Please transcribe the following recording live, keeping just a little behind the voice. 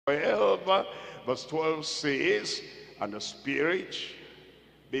12, verse 12 says, and the Spirit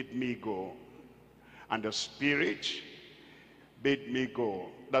bade me go. And the Spirit bade me go.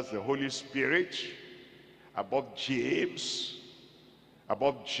 That's the Holy Spirit above James,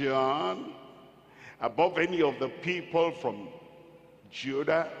 above John, above any of the people from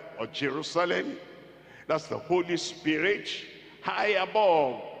Judah or Jerusalem. That's the Holy Spirit high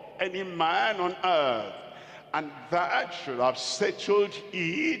above any man on earth. And that should have settled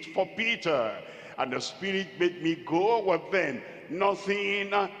it for Peter. And the Spirit made me go. Well then,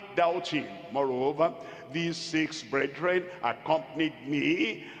 nothing doubting. Moreover, these 6 brethren accompanied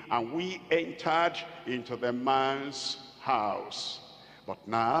me, and we entered into the man's house. But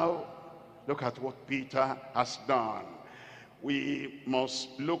now, look at what Peter has done. We must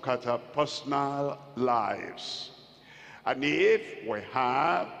look at our personal lives. And if we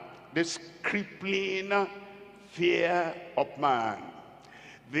have this crippling fear of man,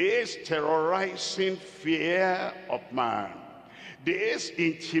 this terrorizing fear of man, this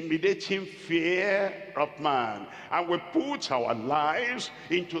intimidating fear of man, and we put our lives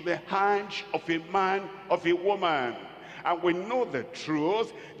into the hands of a man, of a woman, and we know the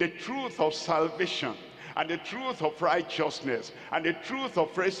truth of salvation, and the truth of righteousness, and the truth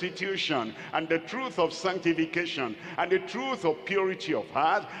of restitution, and the truth of sanctification, and the truth of purity of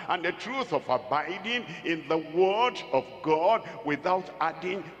heart, and the truth of abiding in the word of God without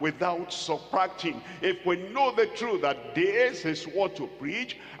adding, without subtracting. If we know the truth that this is what to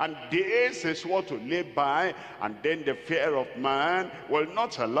preach, and this is what to live by, and then the fear of man will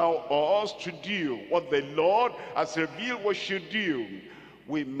not allow us to do what the Lord has revealed we should do,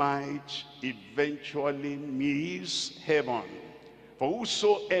 we might eventually miss heaven. For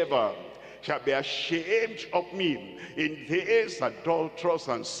whosoever shall be ashamed of me in this adulterous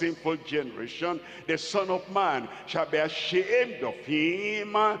and sinful generation, the Son of Man shall be ashamed of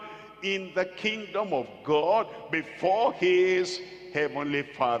him in the kingdom of God before his heavenly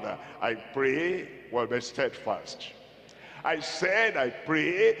Father. I pray we'll be steadfast. I said, I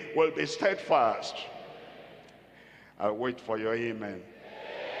pray we'll be steadfast. I'll wait for your amen.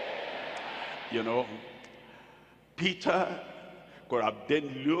 You know, Peter could have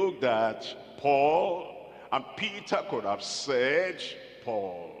then looked at Paul, and Peter could have said,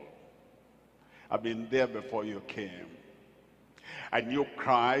 Paul, I've been there before you came. I knew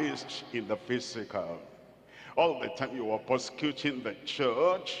Christ in the physical. All the time you were persecuting the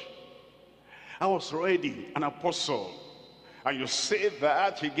church, I was already an apostle, and you say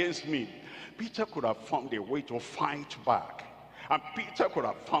that against me. Peter could have found a way to fight back. And Peter could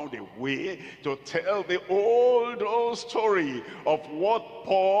have found a way to tell the old story of what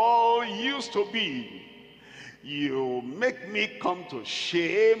Paul used to be. You make me come to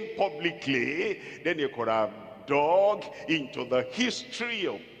shame publicly. Then you could have dug into the history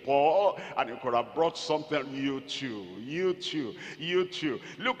of Paul, and you could have brought something. You too.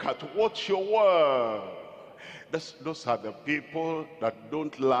 Look at what you were. Those are the people that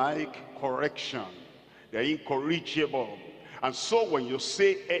don't like correction. They're incorrigible. And so when you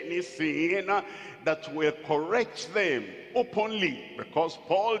say anything that will correct them openly, because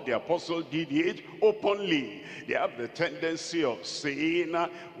Paul the apostle did it openly, they have the tendency of saying,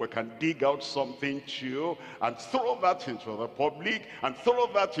 we can dig out something too and throw that into the public and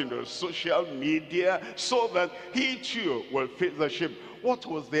throw that into social media so that he too will face the shame. What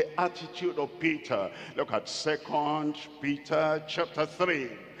was the attitude of Peter? Look at 2 Peter chapter 3.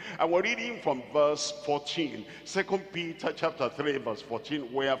 And we're reading from verse 14. 2 Peter chapter 3 verse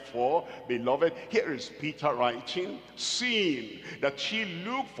 14. Wherefore, beloved, here is Peter writing, seeing that ye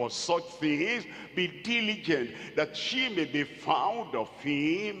look for such things, be diligent, that ye may be found of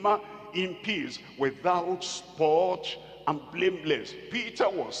him in peace, without spot and blameless. Peter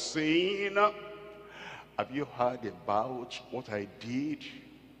was saying, have you heard about what I did?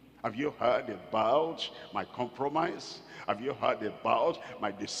 Have you heard about my compromise? Have you heard about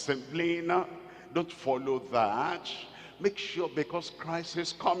my dissembling? Don't follow that. Make sure, because Christ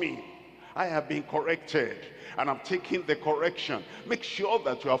is coming, I have been corrected and I'm taking the correction. Make sure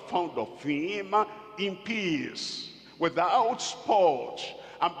that you are found of him in peace, without spot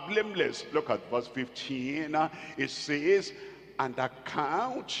and blameless. Look at verse 15. It says, and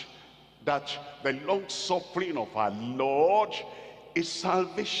account that the long suffering of our Lord is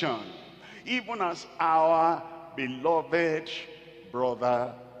salvation, even as our beloved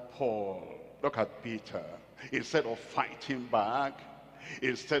brother Paul. Look at Peter. Instead of fighting back,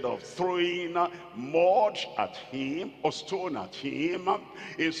 Instead of throwing mud at him or stone at him,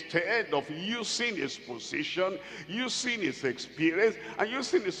 instead of using his position, using his experience, and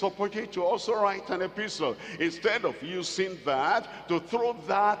using his opportunity to also write an epistle, instead of using that to throw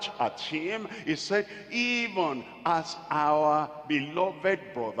that at him, he said, even as our beloved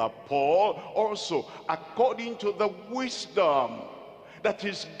brother Paul also, according to the wisdom that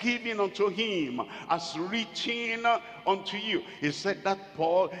is given unto him, as written unto you. He said that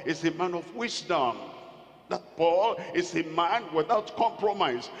Paul is a man of wisdom. That Paul is a man without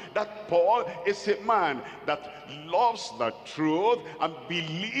compromise. That Paul is a man that loves the truth and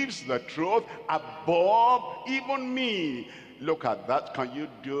believes the truth above even me. Look at that. Can you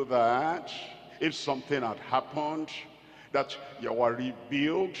do that? If something had happened, that you were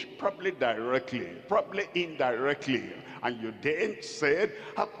rebuked, probably directly, probably indirectly, and you then said,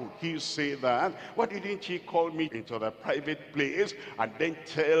 how could he say that? Why didn't he call me into the private place and then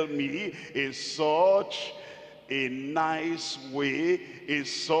tell me in such a nice way, in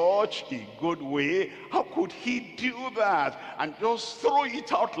such a good way? How could he do that and just throw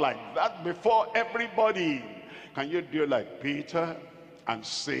it out like that before everybody? Can you do like Peter and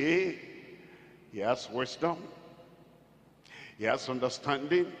say, he has wisdom, he has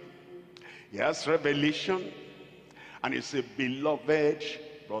understanding, he has revelation, and he's a beloved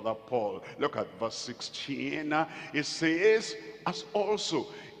brother Paul? Look at verse 16. It says, as also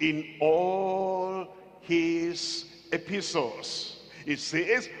in all his epistles. It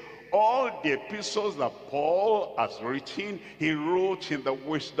says, all the epistles that Paul has written, he wrote in the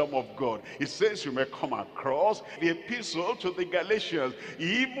wisdom of God. It says, you may come across the epistle to the Galatians.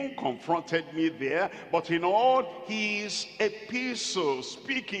 He even confronted me there, but in all his epistles,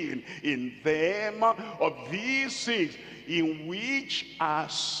 speaking in them of these things, in which are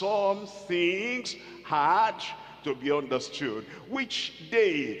some things hard to be understood, which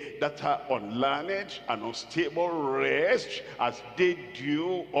they that are unlearned and unstable rest, as they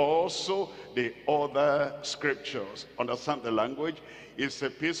do also the other scriptures. Understand the language? His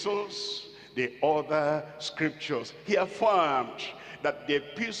epistles, the other scriptures. He affirmed that the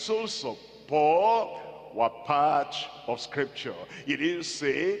epistles of Paul were part of scripture. He didn't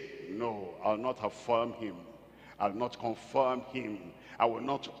say, no, I'll not affirm him, I'll not confirm him, I will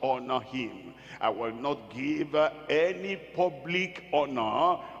not honor him, I will not give any public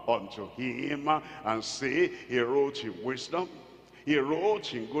honor unto him, and say he wrote in wisdom, he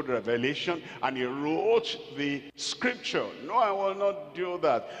wrote in good revelation, and he wrote the scripture. No, I will not do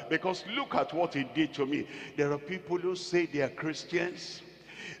that, because look at what he did to me. There are people who say they are Christians,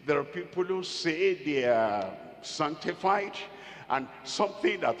 there are people who say they are sanctified, and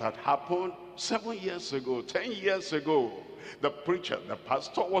something that had happened 7 years ago, 10 years ago, the preacher, the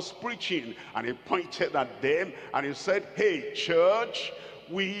pastor was preaching, and he pointed at them and he said, hey church,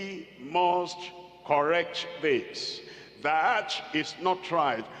 we must correct this, that is not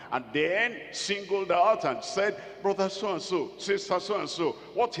right. And then singled out and said, brother so and so, sister so and so,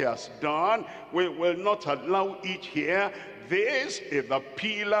 what he has done, we will not allow it here. This is the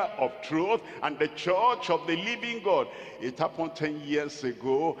pillar of truth and the church of the living God. It happened 10 years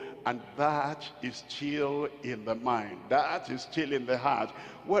ago, and that is still in the mind. That is still in the heart.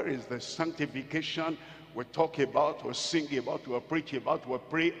 Where is the sanctification we talk about, we sing about, we preach about, we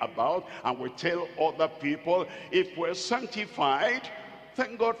pray about, and we tell other people? If we're sanctified,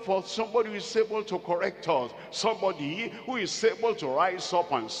 thank God for somebody who is able to correct us. Somebody who is able to rise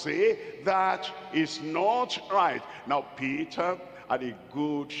up and say, that is not right. Now, Peter had a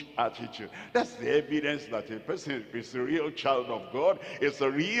good attitude. That's the evidence that a person is a real child of God, is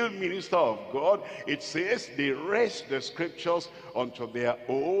a real minister of God. It says they rest the scriptures unto their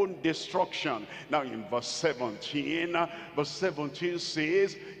own destruction. Now in verse 17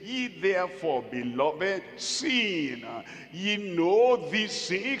 says, ye therefore, beloved, seeing ye know these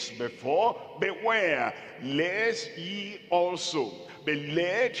things before, beware lest ye also be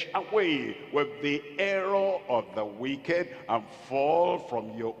led away with the error of the wicked and fall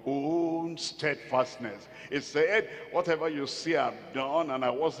from your own steadfastness. It said, whatever you see I've done and I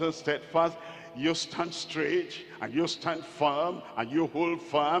wasn't steadfast, you stand straight and you stand firm and you hold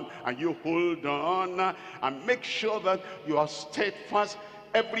firm and you hold on, and make sure that you are steadfast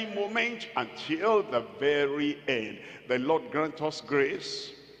every moment until the very end. The Lord grant us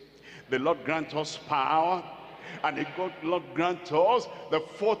grace, the Lord grant us power, and the Lord grant us the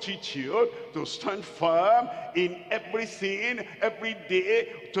fortitude to stand firm in everything, every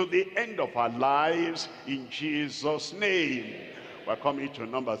day, to the end of our lives, in Jesus' name. We're coming to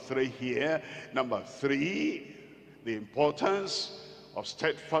number 3 here. Number 3, the importance of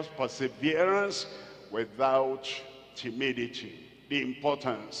steadfast perseverance without timidity. the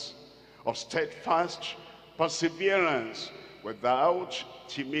importance of steadfast perseverance without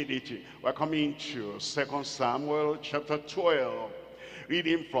timidity. We're coming to 2 Samuel chapter 12,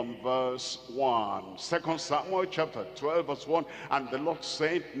 reading from verse 1. 2 Samuel chapter 12 verse 1. And the Lord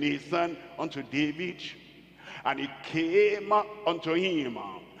sent Nathan unto David, and he came unto him,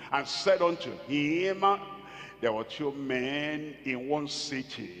 and said unto him, there were two men in one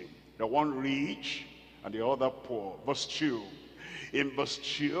city, the one rich and the other poor. Verse 2. In verse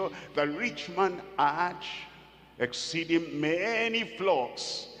 2, the rich man had exceeding many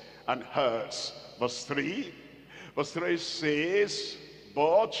flocks and herds. Verse 3. Verse 3 says,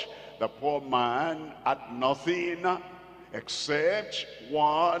 but the poor man had nothing except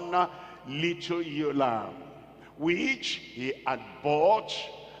one little ewe lamb, which he had bought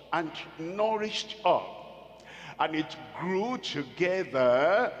and nourished up. And it grew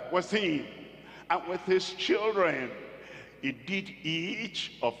together with him and with his children. He did eat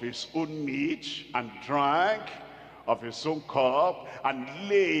of his own meat and drank of his own cup, and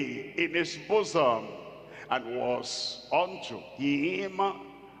lay in his bosom, and was unto him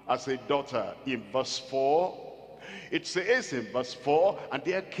as a daughter. In verse 4, it says in verse 4, and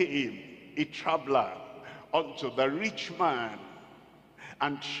there came a traveler unto the rich man,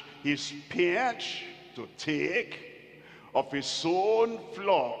 and he spared to take of his own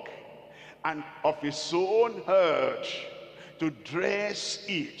flock and of his own herd, to dress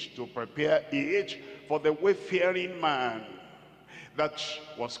it, to prepare it for the wayfaring man that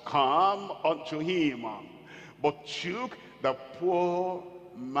was come unto him, but took the poor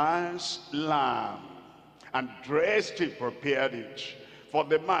man's lamb, and dressed it, prepared it for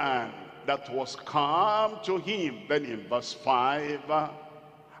the man that was come to him. Then in verse 5,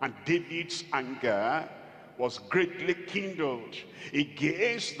 and David's anger was greatly kindled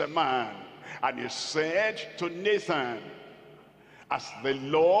against the man, and he said to Nathan, as the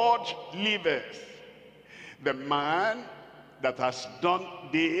Lord liveth, the man that has done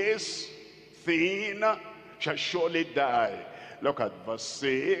this thing shall surely die. Look at verse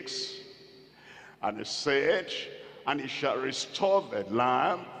 6. And he said, and he shall restore the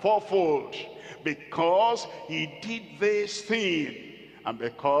lamb fourfold, because he did this thing, and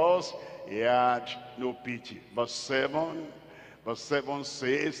because he had no pity. Verse 7. Verse 7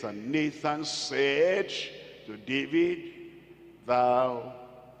 says, and Nathan said to David, thou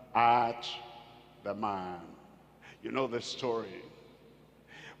art the man. You know the story.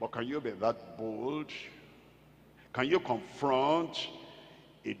 But can you be that bold? Can you confront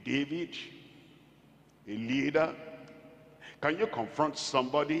a David, a leader? Can you confront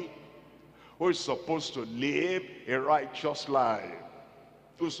somebody who is supposed to live a righteous life,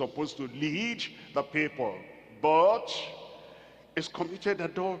 who is supposed to lead the people, but is committed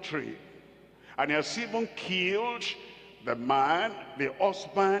adultery, and has even killed the man, the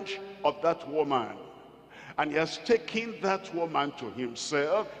husband of that woman, and he has taken that woman to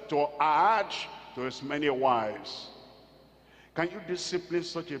himself to add to his many wives? Can you discipline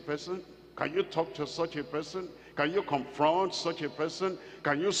such a person? Can you talk to such a person? Can you confront such a person?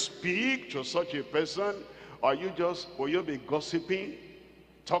 Can you speak to such a person? Or will you be gossiping,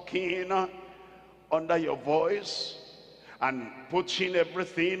 talking under your voice, and putting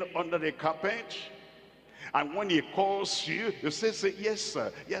everything under the carpet? And when he calls you, you say, yes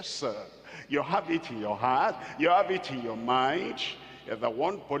sir, yes sir. You have it in your heart, you have it in your mind. You're the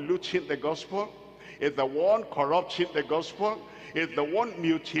one polluting the gospel, is the one corrupting the gospel, is the one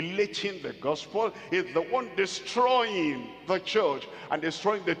mutilating the gospel, is the one destroying the church and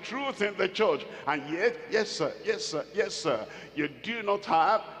destroying the truth in the church. And yet, yes sir, yes sir, yes sir, you do not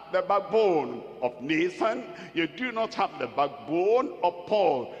have the backbone of Nathan, you do not have the backbone of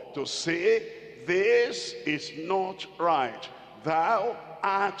Paul to say, this is not right, thou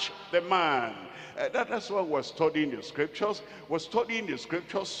art the man. That's why we're studying the scriptures. We're studying the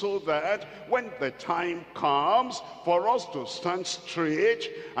scriptures so that when the time comes for us to stand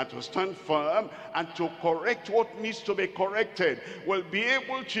straight and to stand firm and to correct what needs to be corrected, we'll be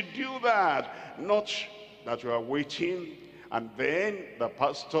able to do that. Not that we are waiting and then the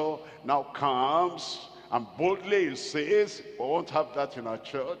pastor now comes and boldly says, we won't have that in our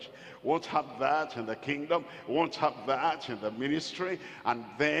church, won't have that in the kingdom, won't have that in the ministry. And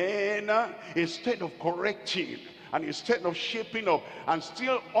then instead of correcting And instead of shaping up and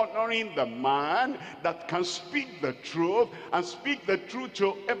still honoring the man that can speak the truth and speak the truth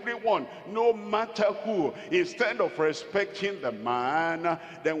to everyone, no matter who, instead of respecting the man,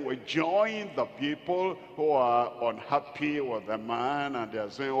 then we join the people who are unhappy with the man, and they're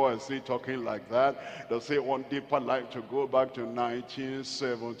saying, "Oh, is he talking like that?" They'll say, "One deeper life to go back to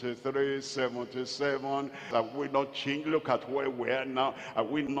 1973, 77. Have we not changed? Look at where we are now. Are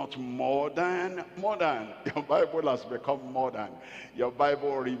we not modern?" Modern. Your Bible has become modern. Your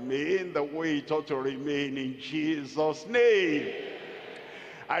Bible remain the way it ought to remain, in Jesus' name.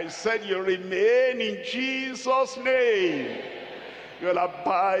 I said you remain in Jesus' name. You'll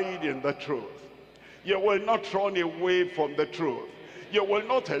abide in the truth. You will not run away from the truth. You will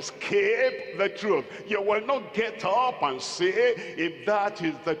not escape the truth. You will not get up and say, if that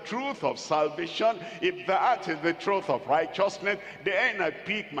is the truth of salvation, if that is the truth of righteousness, then I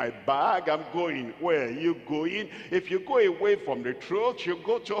pick my bag, I'm going. Where are you going? If you go away from the truth, you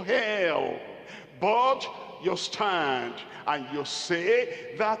go to hell. But you stand and you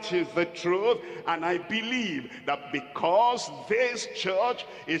say, that is the truth, and I believe that because this church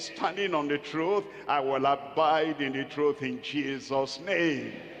is standing on the truth, I will abide in the truth in Jesus'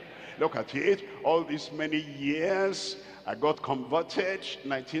 name. Look at it. All these many years, I got converted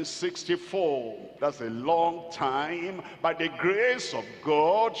 1964. That's a long time. By the grace of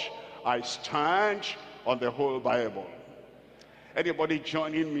God, I stand on the whole Bible. Anybody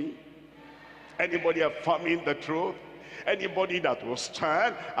joining me? Anybody affirming the truth? Anybody that will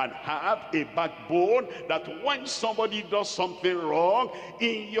stand and have a backbone, that when somebody does something wrong,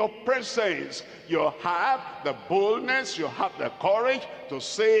 in your presence, you have the boldness, you have the courage to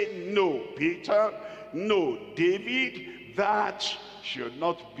say, "No, Peter, no, David, that should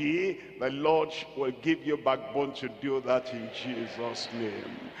not be." The Lord will give you backbone to do that in Jesus'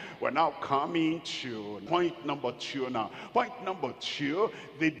 name. We're now coming to point number 2 now. Point number 2,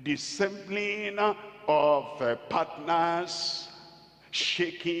 the dissembling of partners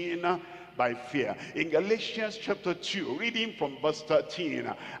shaken by fear. In Galatians chapter 2, reading from verse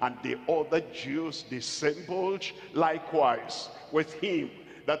 13, "And the other Jews dissembled likewise with him,"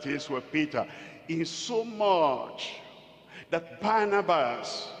 that is with Peter, "insomuch that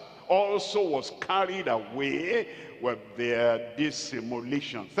Barnabas also was carried away with their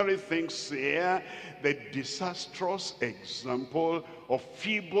dissimulation." 3 things here. The disastrous example of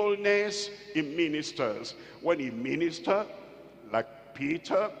feebleness in ministers. When a minister, like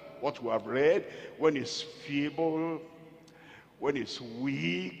Peter, what we have read, when he's feeble, when he's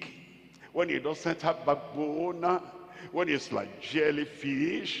weak, when he doesn't have backbone, when he's like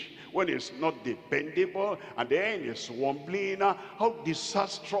jellyfish, when it's not dependable, and then it's wobbling, how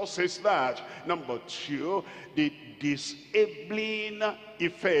disastrous is that? Number 2, the disabling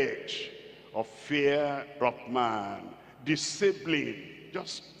effect of fear of man. Disabling,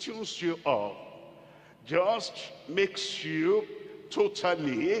 just tunes you up, just makes you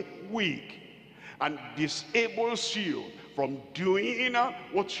totally weak, and disables you from doing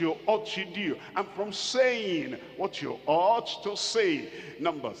what you ought to do, and from saying what you ought to say.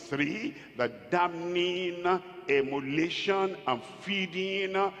 Number 3, the damning emulation and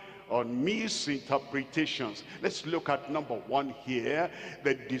feeding on misinterpretations. Let's look at number 1 here,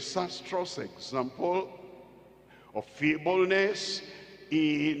 the disastrous example of feebleness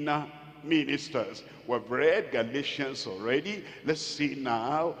in ministers. We've read Galatians already. Let's see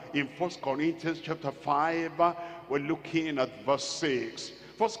now in 1 Corinthians chapter 5, we're looking at verse 6.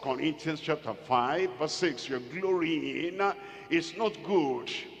 1 Corinthians chapter 5, verse 6, your glorying is not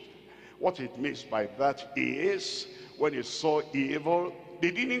good. What it means by that is, when they saw evil,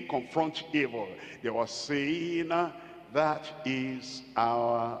 they didn't confront evil. They were saying, that is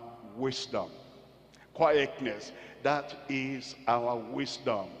our wisdom. Quietness, that is our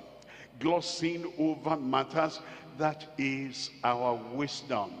wisdom. Glossing over matters, that is our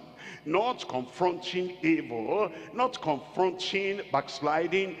wisdom. Not confronting evil, not confronting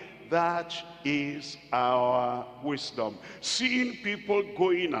backsliding, that is our wisdom. Seeing people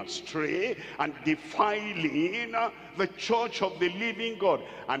going astray and defiling the church of the living God,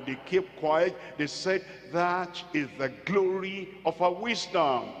 and they kept quiet. They said, that is the glory of our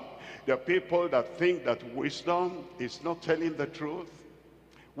wisdom. There are people that think that wisdom is not telling the truth.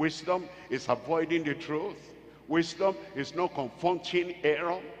 Wisdom is avoiding the truth. Wisdom is not confronting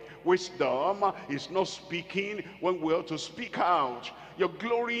error. Wisdom is not speaking when we ought to speak out. Your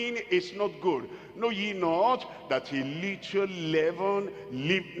glorying is not good. Know ye not that a little leaven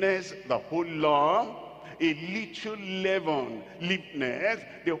leaveneth the whole lump? A little leaven leaveneth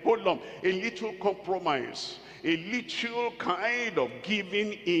the whole lump. A little compromise, a little kind of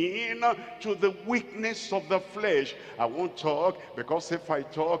giving in to the weakness of the flesh. I won't talk, because if I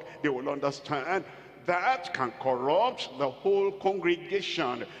talk, they will understand. That can corrupt the whole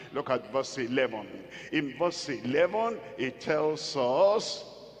congregation. Look at verse 11. In verse 11, it tells us,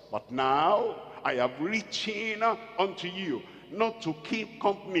 but now I have written unto you not to keep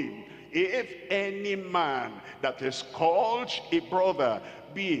company, if any man that is called a brother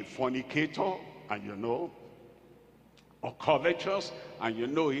be a fornicator, and you know, or covetous, and you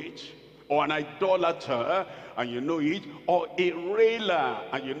know it, or an idolater, and you know it, or a railer,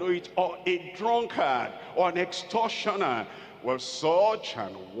 and you know it, or a drunkard, or an extortioner. Well, such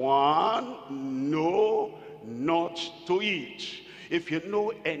an one know not to eat. If you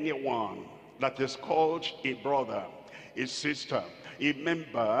know anyone that is called a brother, a sister, a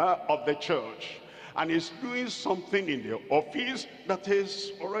member of the church, and is doing something in the office that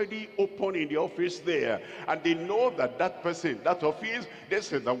is already open in the office there, and they know that that person, that office,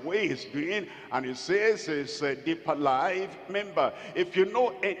 this is the way he's doing, and it says it's a Deeper Life member. If you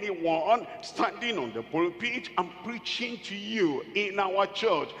know anyone standing on the pulpit and preaching to you in our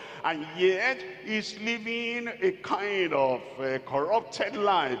church, and yet he's living a kind of corrupted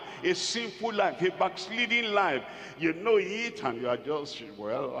life, a sinful life, a backsliding life, you know it, and you are just,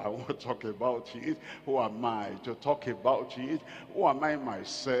 well, I won't talk about it. Who am I to talk about it? Who am I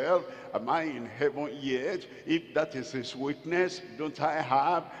myself? Am I in heaven yet? If that is his weakness, don't I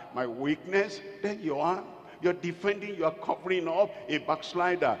have my weakness? Then you are. You're defending, you're covering up a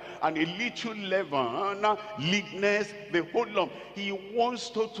backslider. And a little leaven leaveneth the whole lump. He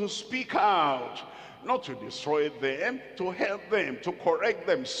wants to speak out, not to destroy them, to help them, to correct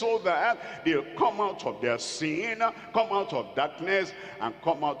them, so that they'll come out of their sin, come out of darkness, and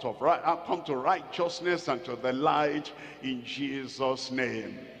come to righteousness and to the light, in Jesus'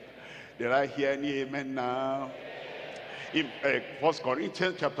 name. Did I hear any amen now? In 1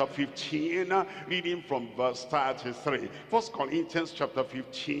 Corinthians chapter 15, reading from verse 33. 1 Corinthians chapter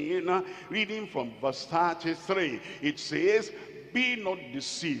 15, reading from verse 33. It says, be not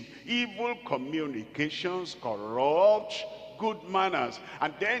deceived. Evil communications corrupt good manners.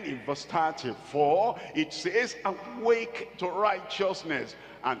 And then in verse 34, it says, awake to righteousness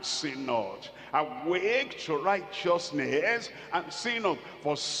and sin not. Awake to righteousness and sin not.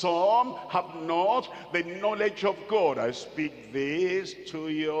 For some have not the knowledge of God. I speak this to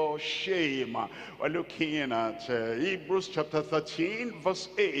your shame. We're looking at Hebrews chapter 13 verse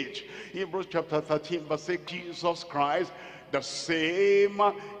 8. Hebrews chapter 13 verse 8. Jesus Christ, the same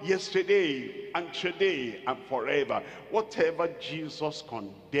yesterday and today and forever. Whatever Jesus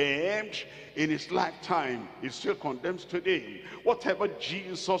condemned in his lifetime, he still condemns today. Whatever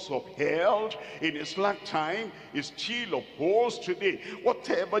Jesus upheld in his lifetime, he still upholds today.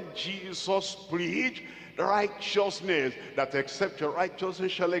 Whatever Jesus preached, the righteousness that except your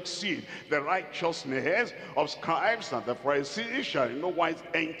righteousness shall exceed the righteousness of scribes and the Pharisees shall in no wise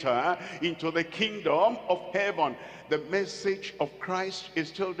enter into the kingdom of heaven. The message of Christ is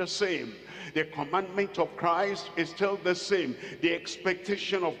still the same. The commandment of Christ is still the same. The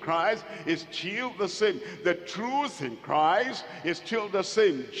expectation of Christ is still the same. The truth in Christ is still the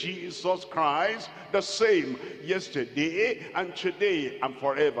same. Jesus Christ, the same yesterday and today and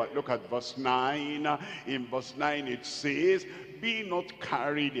forever. Look at verse 9. In verse 9 it says, be not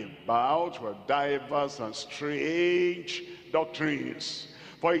carried about with divers and strange doctrines.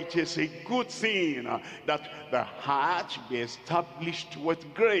 For it is a good thing that the heart be established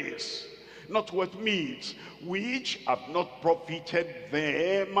with grace, not with meats, which have not profited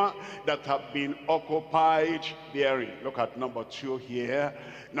them that have been occupied therein. Look at number 2 here.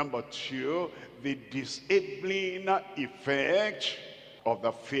 Number 2, the disabling effect of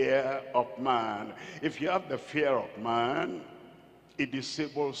the fear of man. If you have the fear of man, it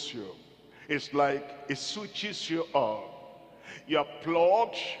disables you. It's like it switches you off. You are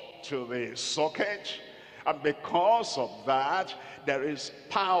plugged to the socket, and because of that, there is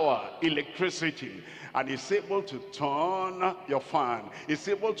power, electricity, and it's able to turn your fan. It's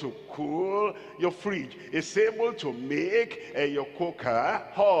able to cool your fridge. It's able to make your cooker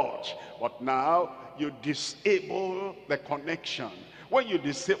hot. But now you disable the connection. When you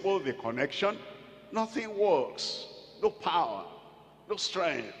disable the connection, nothing works. No power, no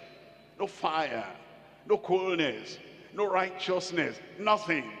strength, no fire, no coolness, no righteousness,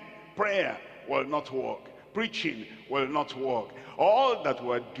 nothing. Prayer will not work. Preaching will not work. All that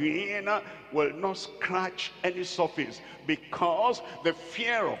we're doing will not scratch any surface, because the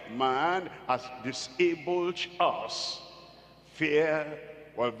fear of man has disabled us. Fear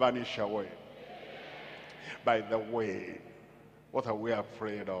will vanish away. By the way, what are we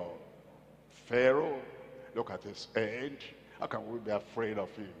afraid of? Pharaoh Look at his head. How can we be afraid of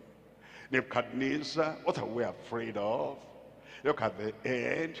him? Nebuchadnezzar, what are we afraid of? Look at the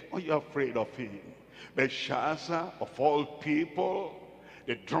head. Are you afraid of him? Belshazzar, of all people,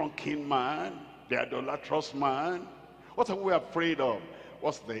 the drunken man, the idolatrous man. What are we afraid of?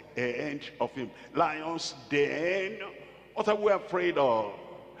 What's the end of him? Lion's den. What are we afraid of?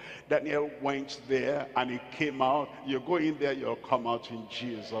 Daniel went there and he came out. You go in there, you'll come out in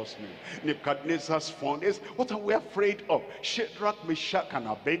Jesus' name. Nebuchadnezzar's furnace. What are we afraid of? Shadrach, Meshach, and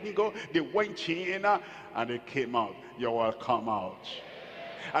Abednego. They went in and they came out. You will come out.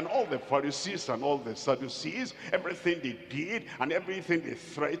 And all the Pharisees and all the Sadducees, everything they did and everything they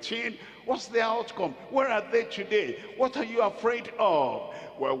threatened, what's the outcome? Where are they today? What are you afraid of?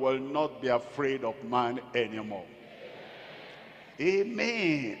 We will not be afraid of man anymore.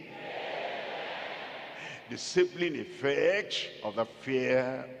 Amen. Discipline effect of the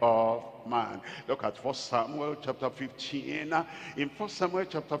fear of man. Look at 1 Samuel chapter 15. In 1 Samuel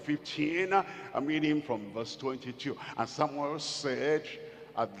chapter 15, I'm reading from verse 22. And Samuel said,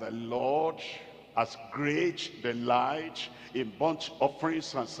 "At the Lord has great delight in burnt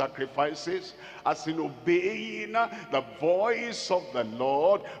offerings and sacrifices, as in obeying the voice of the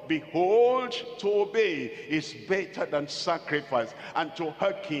Lord. Behold, to obey is better than sacrifice, and to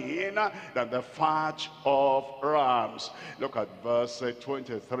hearken than the fat of rams." Look at verse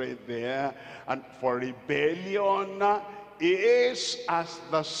 23 there. And for rebellion is as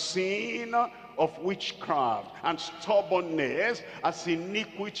the sin of witchcraft, and stubbornness as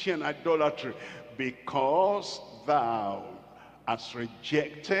iniquity and idolatry, because thou hast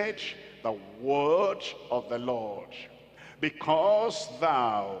rejected the word of the Lord. Because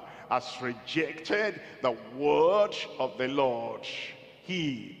thou hast rejected the word of the Lord,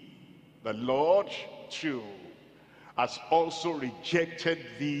 he, the Lord too, has also rejected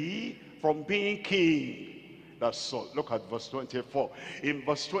thee from being king. That's all. Look at verse 24. In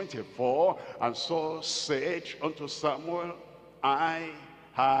verse 24, and Saul said unto Samuel, I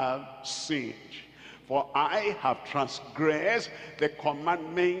have sinned, for I have transgressed the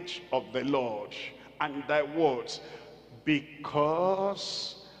commandment of the Lord and thy words,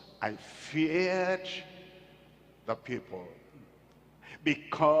 because I feared the people.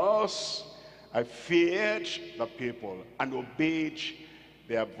 Because I feared the people and obeyed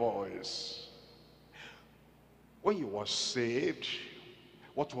their voice. When you were saved,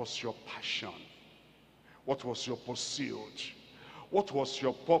 what was your passion? What was your pursuit? What was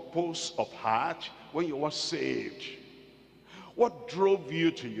your purpose of heart when you were saved? What drove you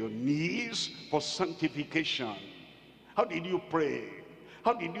to your knees for sanctification? How did you pray?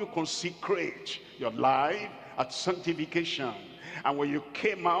 How did you consecrate your life at sanctification? And when you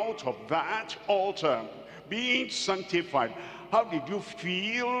came out of that altar, being sanctified, how did you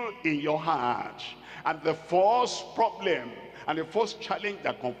feel in your heart? And the first problem and the first challenge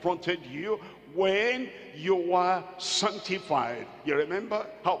that confronted you when you were sanctified, you remember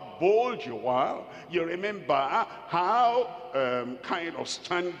how bold you were, you remember how kind of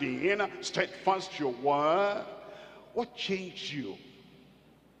standing, steadfast you were. What changed you?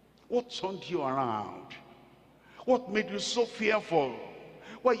 What turned you around? What made you so fearful?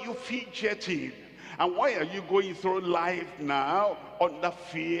 Why are you fidgeting? And why are you going through life now under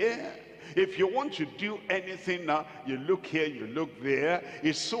fear? If you want to do anything now, you look here, you look there,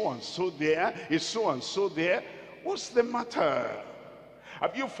 is so and so there, is so and so there. What's the matter?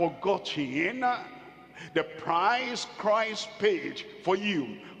 Have you forgotten the price Christ paid for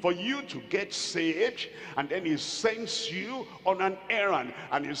you to get saved? And then he sends you on an errand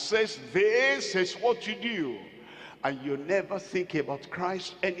and he says, this is what you do. And you never think about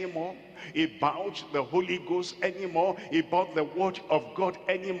Christ anymore, about the Holy Ghost anymore, about the Word of God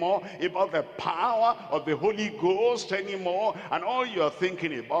anymore, about the power of the Holy Ghost anymore. And all you're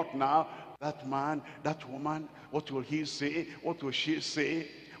thinking about now, that man, that woman, what will he say? What will she say?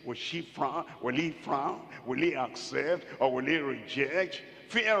 Will she frown? Will he frown? Will he accept or will he reject?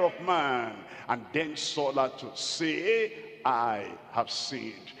 Fear of man. And then Saul had to say, I have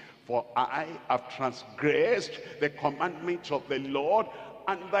sinned. For I have transgressed the commandment of the Lord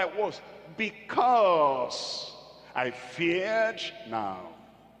and thy words, because I feared. Now,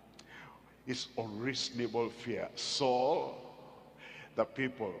 it's unreasonable fear. Saul, the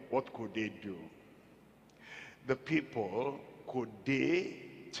people, what could they do? The people, could they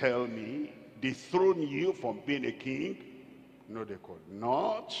tell me, dethrone you from being a king? No, they could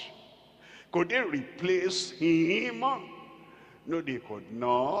not. Could they replace him? No, they could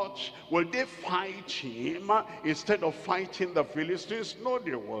not. Will they fight him instead of fighting the Philistines? No,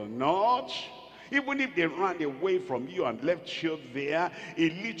 they will not. Even if they ran away from you and left you there, a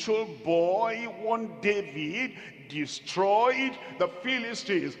little boy, one David, destroyed the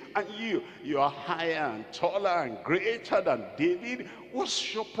Philistines, and you are higher and taller and greater than David.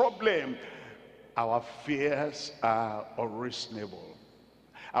 What's your problem? Our fears are unreasonable.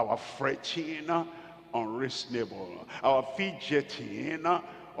 Our fretting, unreasonable. Our fidgeting,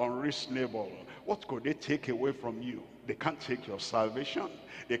 unreasonable. What could they take away from you? They can't take your salvation.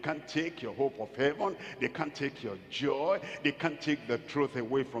 They can't take your hope of heaven. They can't take your joy. They can't take the truth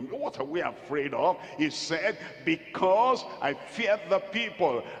away from you. What are we afraid of? He said, because I feared the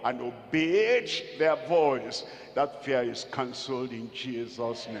people and obeyed their voice. That fear is cancelled in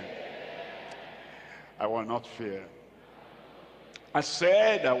Jesus' name. I will not fear. I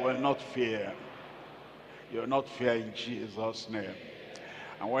said I will not fear. You will not fear in Jesus' name.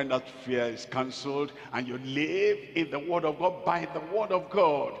 And when that fear is cancelled and you live in the word of God, by the word of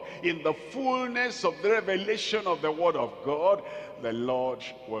God, in the fullness of the revelation of the word of God, the Lord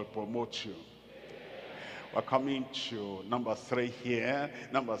will promote you. We're coming to number 3 here.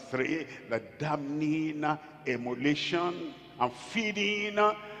 Number 3, the damning emulation and feeding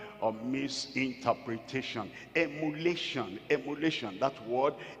or misinterpretation. Emulation, that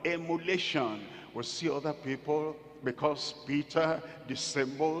word, emulation. We see other people, because Peter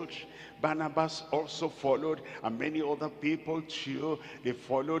dissembled, Barnabas also followed, and many other people too, they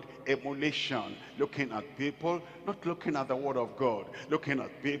followed emulation. Looking at people, not looking at the word of God. Looking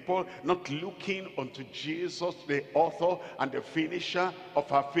at people, not looking unto Jesus, the author and the finisher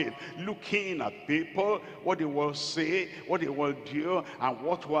of our faith. Looking at people, what they will say, what they will do, and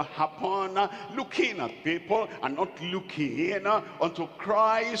what will happen. Looking at people and not looking unto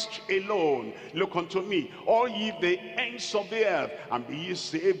Christ alone. Look unto me, all ye the ends of the earth, and be ye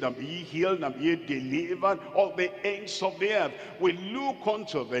saved, and be ye healed, and be ye delivered. All the ends of the earth will look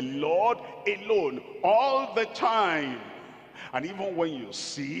unto the Lord alone all the time. And even when you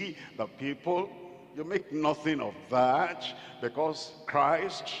see the people, you make nothing of that, because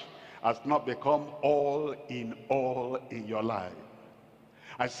Christ has not become all in your life.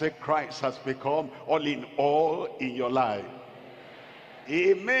 I say Christ has become all in your life.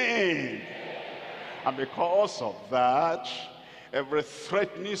 Amen. And because of that, every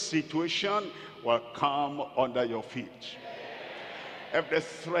threatening situation will come under your feet. Every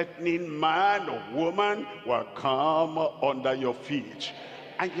threatening man or woman will come under your feet.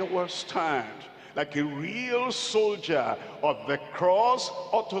 And you will stand like a real soldier of the cross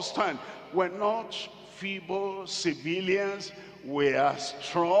ought to stand. We're not feeble civilians. We are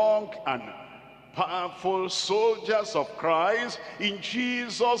strong and powerful soldiers of Christ in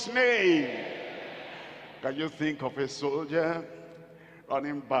Jesus' name. Can you think of a soldier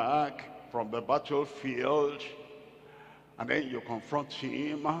running back from the battlefield, and then you confront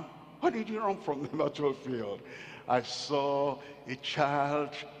him? Why did you run from the battlefield? I saw a child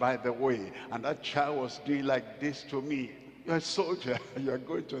by the way, and that child was doing like this to me. You're a soldier, you're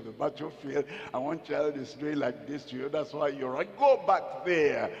going to the battlefield, and one child is doing like this to you. That's why you run. Go back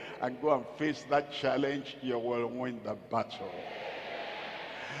there and go and face that challenge. You will win the battle.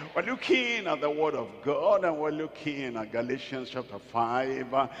 We're looking at the word of God, and we're looking at Galatians chapter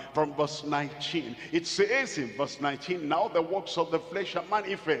 5 from verse 19. It says in verse 19, now the works of the flesh are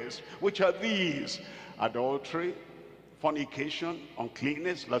manifest, which are these: adultery, fornication,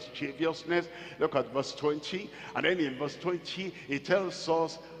 uncleanness, lasciviousness. Look at verse 20. And then in verse 20, it tells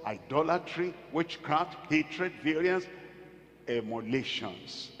us idolatry, witchcraft, hatred, variance,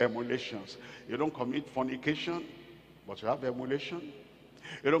 emulations. You don't commit fornication, but you have emulation.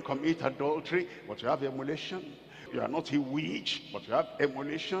 You don't commit adultery, but you have emulation. You are not a witch, but you have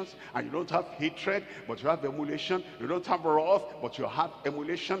emulations. And you don't have hatred, but you have emulation. You don't have wrath, but you have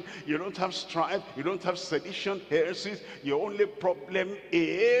emulation. You don't have strife, you don't have sedition, heresies. Your only problem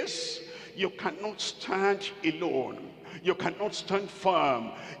is you cannot stand alone. You cannot stand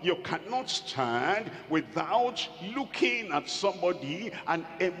firm. You cannot stand without looking at somebody and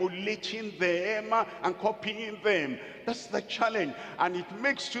emulating them and copying them. That's the challenge. And it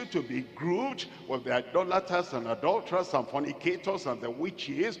makes you to be grouped with the idolaters and adulterers and fornicators and the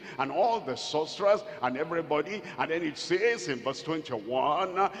witches and all the sorcerers and everybody. And then it says in verse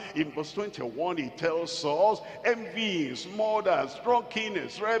 21, it tells us envies, murders,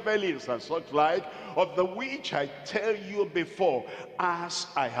 drunkenness, revelings, and such like, of the which I tell you before, as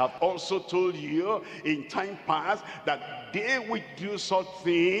I have also told you in time past, that they which do such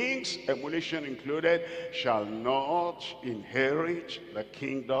things, emulation included, shall not inherit the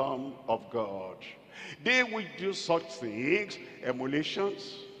kingdom of God. They which do such things,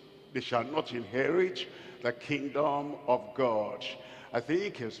 emulations, they shall not inherit the kingdom of God. I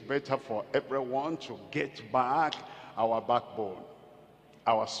think it's better for everyone to get back our backbone,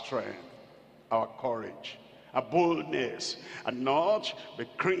 our strength, our courage, our boldness, and not be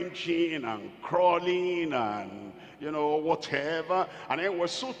cringing and crawling and whatever. And then we're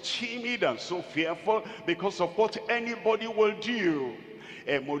so timid and so fearful because of what anybody will do.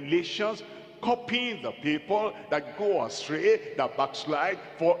 Emulations, copying the people that go astray, that backslide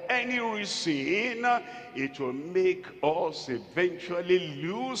for any reason, it will make us eventually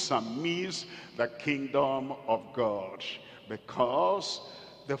lose and miss the kingdom of God. Because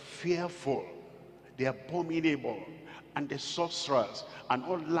the fearful, the abominable, and the sorcerers, and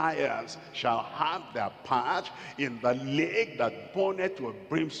all liars shall have their part in the lake that burneth with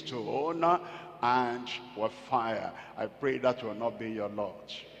brimstone and with fire. I pray that will not be your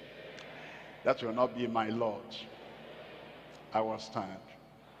lot. That will not be my lot. I will stand.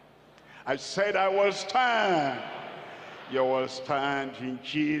 I said I will stand. You will stand in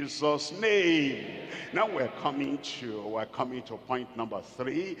Jesus' name. Now we're coming to point number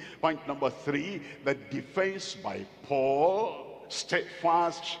 3. Point number 3, the defense by Paul,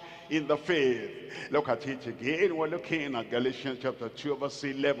 steadfast in the faith. Look at it again. We're looking at Galatians chapter 2 verse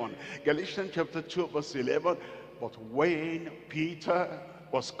 11. Galatians chapter 2 verse 11. But when Peter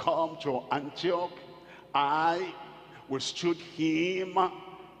was come to Antioch, I withstood him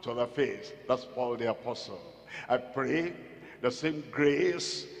to the face. That's Paul the apostle. I pray the same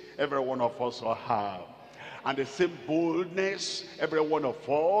grace every one of us will have, and the same boldness every one of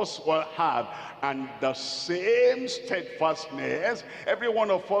us will have, and the same steadfastness every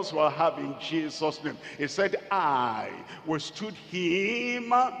one of us will have in Jesus' name. He said, I withstood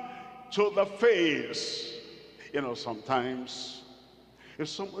him to the face. Sometimes if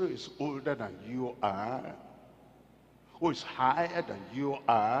somebody is older than you are, who is higher than you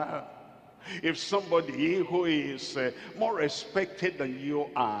are, if somebody who is more respected than you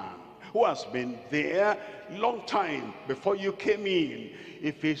are, who has been there long time before you came in,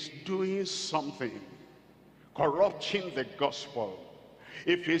 if he's doing something corrupting the gospel,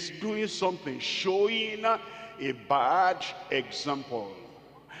 if he's doing something showing a bad example,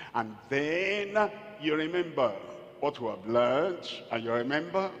 and then you remember what we have learned, and you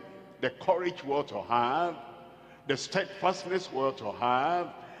remember the courage we ought to have, the steadfastness we ought to have,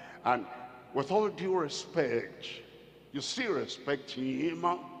 and with all due respect, you still respect him,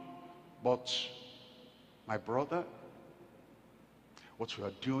 but my brother, what you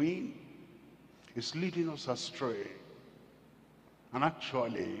are doing is leading us astray. And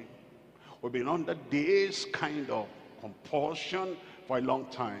actually, we've been under this kind of compulsion for a long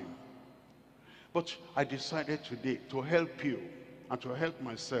time. But I decided today to help you, and to help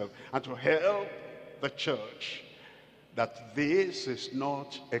myself, and to help the church, that this is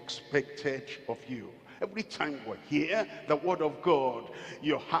not expected of you. Every time we hear the word of God,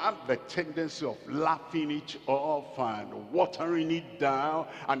 you have the tendency of laughing it off and watering it down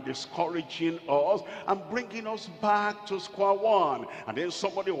and discouraging us and bringing us back to square one. And then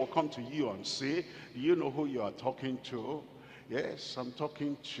somebody will come to you and say, do you know who you are talking to? Yes, I'm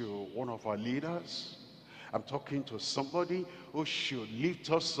talking to one of our leaders. I'm talking to somebody who should lift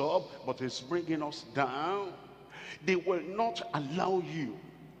us up, but is bringing us down. They will not allow you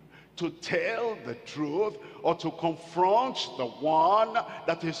to tell the truth or to confront the one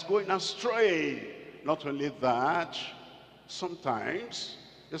that is going astray. Not only that, sometimes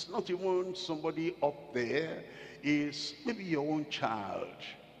it's not even somebody up there, it's maybe your own child.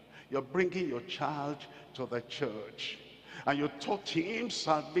 You're bringing your child to the church, and you taught him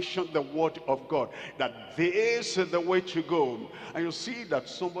salvation, the word of God, that this is the way to go. And you see that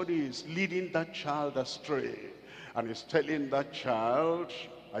somebody is leading that child astray, and is telling that child,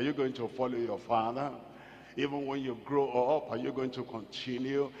 are you going to follow your father? Even when you grow up, are you going to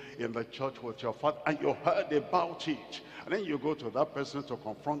continue in the church with your father? And you heard about it, and then you go to that person to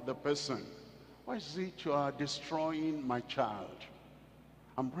confront the person. Why is it you are destroying my child?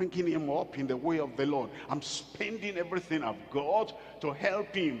 I'm bringing him up in the way of the Lord. I'm spending everything I've got to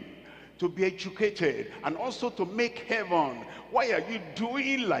help him to be educated and also to make heaven. Why are you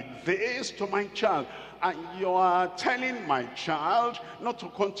doing like this to my child? And you are telling my child not to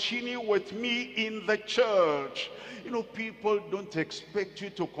continue with me in the church. You know, people don't expect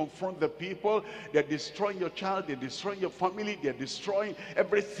you to confront the people. They're destroying your child, they're destroying your family, they're destroying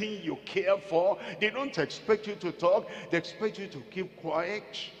everything you care for. They don't expect you to talk, they expect you to keep quiet.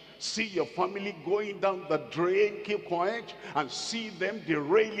 See your family going down the drain, keep quiet. And see them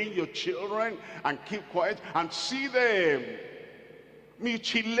derailing your children, and keep quiet. And see them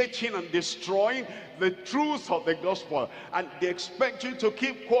mutilating and destroying the truth of the gospel, and they expect you to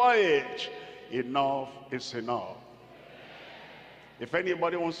keep quiet. Enough is enough. If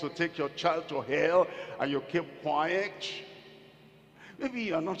anybody wants to take your child to hell and you keep quiet, maybe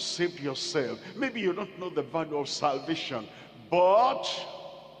you are not saved yourself, maybe you don't know the value of salvation, but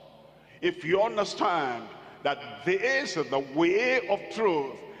if you understand that this is the way of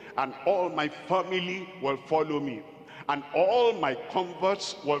truth, and all my family will follow me, and all my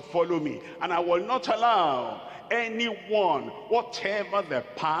converts will follow me, and I will not allow anyone, whatever the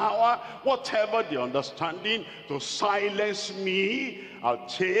power, whatever the understanding, to silence me, I'll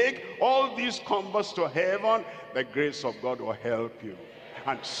take all these converts to heaven. The grace of God will help you.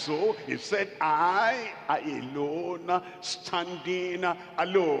 And so he said, I alone, standing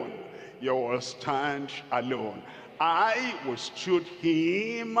alone. You will stand alone. I withstood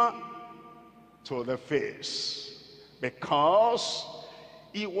him to the face, because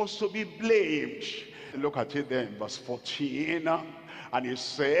he was to be blamed. Look at it there in verse 14. And he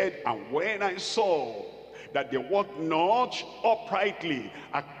said, and when I saw that they walked not uprightly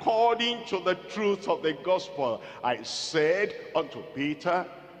according to the truth of the gospel, I said unto Peter,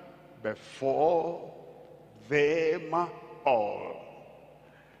 before them all.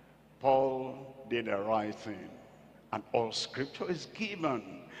 Paul did the right thing. And all scripture is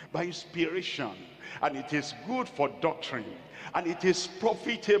given by inspiration, and it is good for doctrine, and it is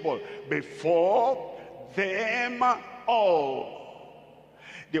profitable before them all.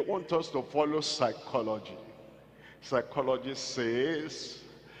 They want us to follow psychology. Psychology says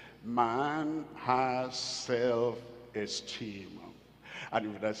man has self-esteem,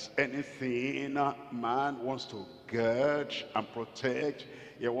 and if there's anything man wants to guard and protect,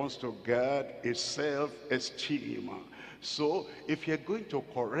 he wants to guard his self-esteem. So if you're going to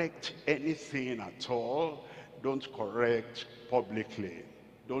correct anything at all, don't correct publicly.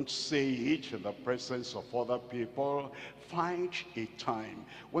 Don't say it in the presence of other people. Find a time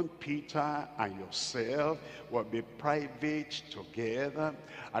when Peter and yourself will be private together,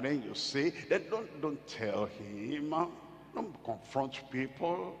 and then you say, then don't tell him. Don't confront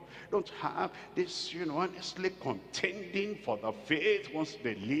people. Don't have this, honestly contending for the faith once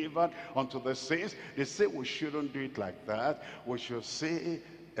delivered unto the saints. They say we shouldn't do it like that. We should say,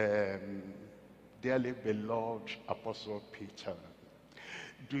 dearly beloved Apostle Peter,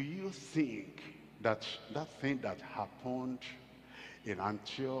 do you think that that thing that happened in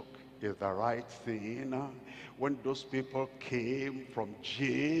Antioch is the right thing? When those people came from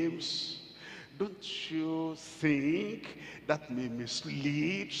James, don't you think that may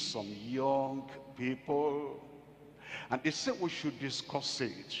mislead some young people? And they say we should discuss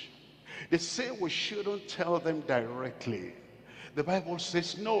it. They say we shouldn't tell them directly. The Bible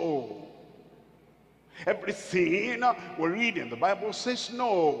says no. Everything we read in the Bible says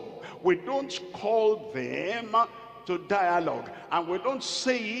no. We don't call them to dialogue, and we don't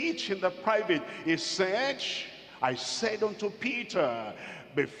say it in the private. He said, I said unto Peter,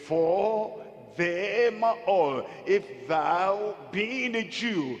 before them all, if thou, being a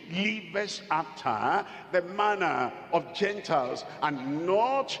Jew, livest after the manner of Gentiles, and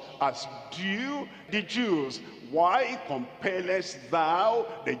not as do the Jews, why compellest thou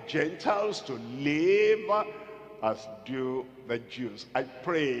the Gentiles to live as do the Jews? I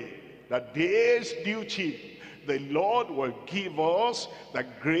pray that this duty, the Lord will give us the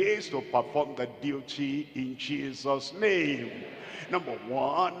grace to perform the duty in Jesus' name. Number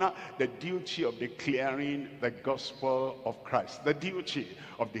one, the duty of declaring the gospel of Christ. The duty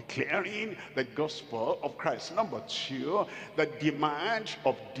of declaring the gospel of Christ. Number two, the demand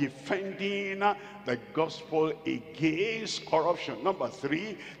of defending the gospel against corruption. Number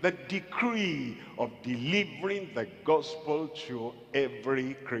three, the decree of delivering the gospel to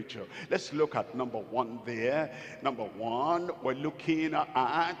every creature. Let's look at number one there. Number one, we're looking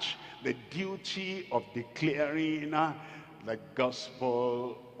at the duty of declaring the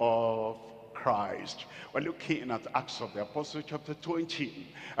gospel of Christ. We're looking at Acts of the Apostles chapter 20,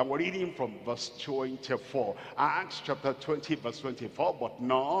 and we're reading from verse 24. Acts chapter 20 verse 24, but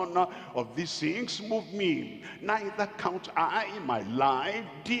none of these things move me, neither count I my life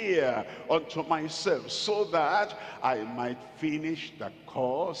dear unto myself, so that I might finish the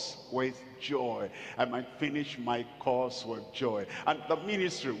course with joy. I might finish my course with joy, and the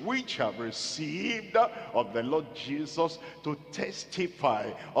ministry which I've received of the Lord Jesus, to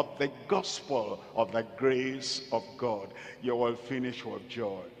testify of the gospel of the grace of God. You will finish with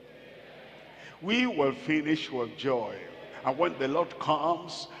joy. We will finish with joy. And when the Lord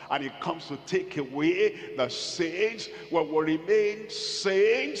comes, and he comes to take away the saints, will remain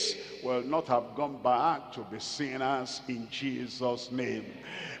saints, will not have gone back to be sinners in Jesus' name.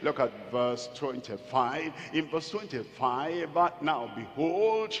 Look at verse 25. In verse 25, now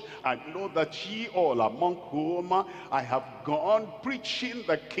behold, I know that ye all among whom I have gone preaching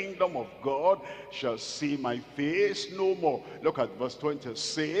the kingdom of God shall see my face no more. Look at verse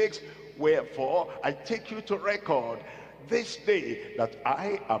 26. Wherefore I take you to record this day that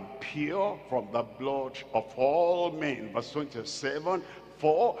I am pure from the blood of all men. Verse 27.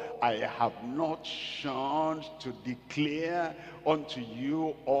 For I have not shunned to declare unto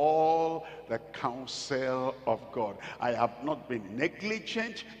you all the counsel of God. I have not been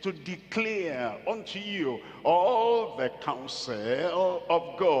negligent to declare unto you all the counsel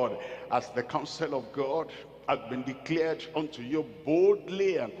of God. As the counsel of God has been declared unto you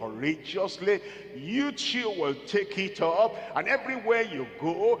boldly and courageously, you too will take it up, and everywhere you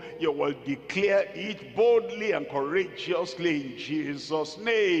go, you will declare it boldly and courageously in Jesus'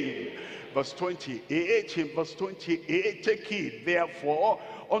 name. Verse 28, in verse 28, take heed therefore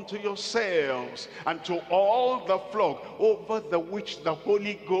unto yourselves and to all the flock over the which the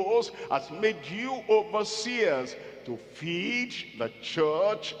Holy Ghost has made you overseers, to feed the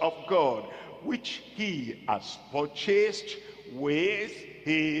church of God, which he has purchased with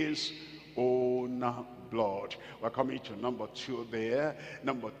his own blood. We're coming to number 2 there.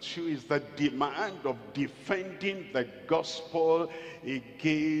 Number 2 is the demand of defending the gospel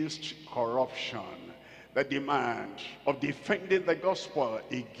against corruption. The demand of defending the gospel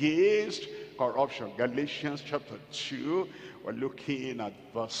against corruption. Galatians chapter 2, we're looking at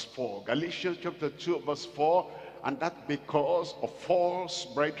verse 4. Galatians chapter 2 verse 4. And that because of false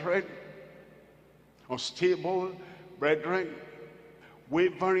brethren, unstable brethren,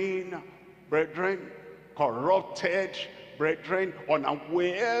 wavering brethren, corrupted brethren,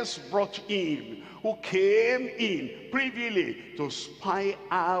 unawares brought in, who came in privily to spy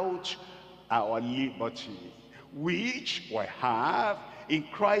out our liberty, which we have in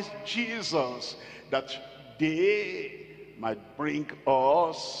Christ Jesus, that they might bring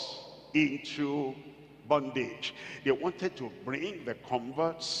us into bondage. They wanted to bring the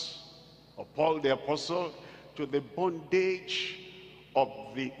converts of Paul the apostle to the bondage of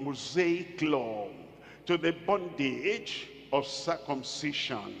the Mosaic law, to the bondage of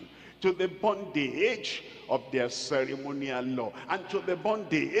circumcision, to the bondage of their ceremonial law, and to the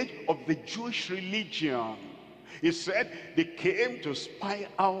bondage of the Jewish religion. He said they came to spy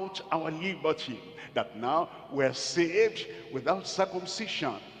out our liberty, that now we're saved without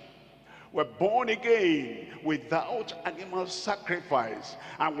circumcision. We're born again without animal sacrifice,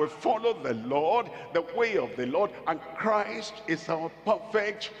 and we follow the Lord, the way of the Lord, and Christ is our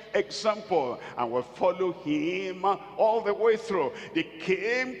perfect example, and we follow him all the way through. They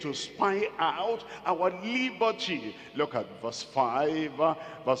came to spy out our liberty. Look at verse 5.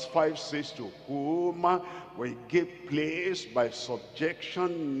 Verse 5 says, to whom we give place by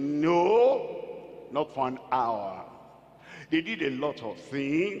subjection, no, not for an hour. They did a lot of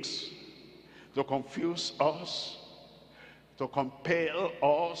things to confuse us, to compel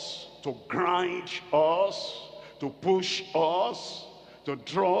us, to grind us, to push us, to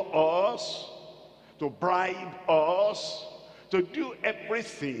draw us, to bribe us, to do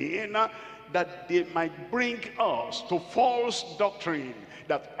everything that they might bring us to false doctrine,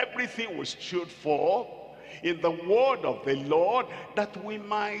 that everything we stood for in the word of the Lord, that we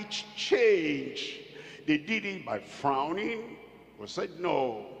might change. They did it by frowning. We said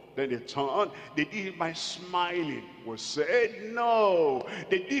no. Then they turned. They did it by smiling. We said no.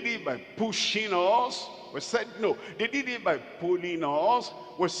 They did it by pushing us. We said no. They did it by pulling us.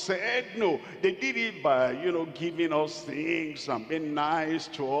 We said no. They did it by, giving us things and being nice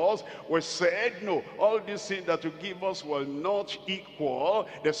to us. We said no. All these things that you give us will not equal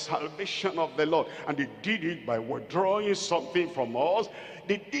the salvation of the Lord. And they did it by withdrawing something from us.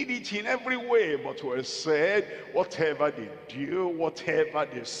 They did it in every way, but we said, whatever they do, whatever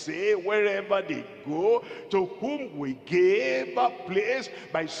they say, wherever they go, to whom we gave a place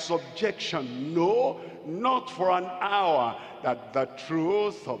by subjection, no, not for an hour, that the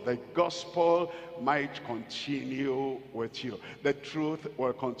truth of the gospel might continue with you. The truth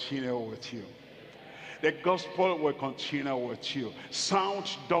will continue with you. The gospel will continue with you. Sound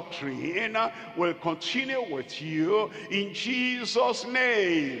doctrine will continue with you in Jesus'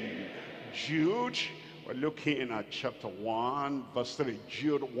 name. Jude, we're looking at chapter 1, verse 3.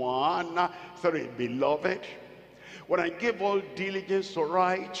 Jude 1, 3. Beloved, when I gave all diligence to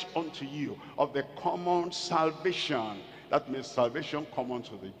write unto you of the common salvation That means salvation come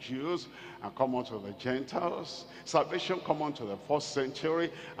unto the Jews and come unto the Gentiles. Salvation come unto the first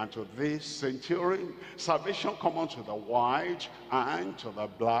century and to this century. Salvation come unto the white and to the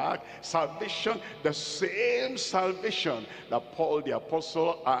black. Salvation, the same salvation that Paul the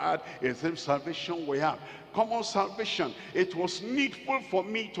apostle had, is the same salvation we have. Common salvation. It was needful for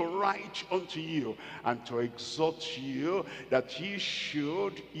me to write unto you and to exhort you that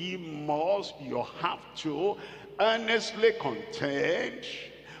ye must, you have to earnestly contend.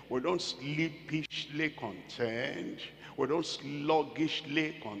 We don't sleepishly contend. We don't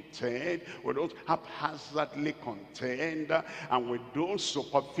sluggishly contend. We don't haphazardly contend. And we don't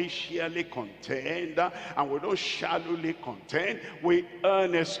superficially contend. And we don't shallowly contend. We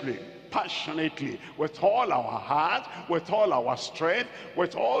earnestly, passionately, with all our heart, with all our strength,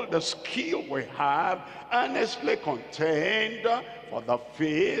 with all the skill we have, earnestly contend for the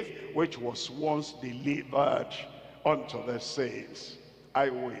faith which was once delivered unto the saints. I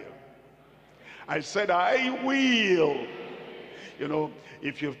will. I said, I will. You know,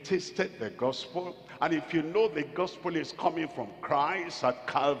 if you've tasted the gospel, and if you know the gospel is coming from Christ at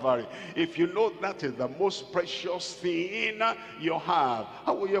Calvary, if you know that is the most precious thing you have,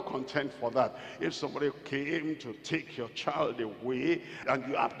 how will you contend for that? If somebody came to take your child away, and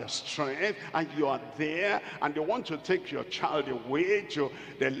you have the strength, and you are there, and they want to take your child away to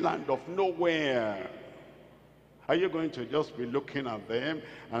the land of nowhere, are you going to just be looking at them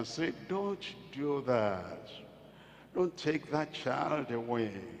and say, don't do that? Don't take that child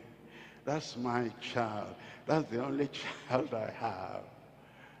away. That's my child. That's the only child I have.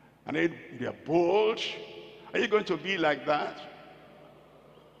 And they're bold. Are you going to be like that?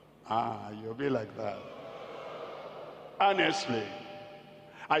 You'll be like that. Honestly.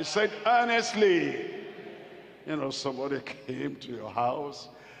 I said honestly. You know, somebody came to your house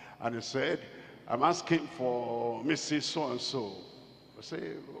and he said, I'm asking for Mrs. So-and-so. I say,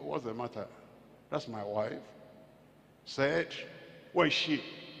 what's the matter? That's my wife. Said, where is she?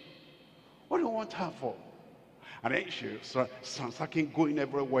 What do you want her for? And then she started going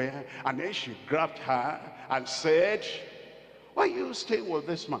everywhere. And then she grabbed her and said, why are you staying with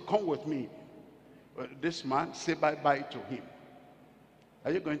this man? Come with me. This man, say bye-bye to him.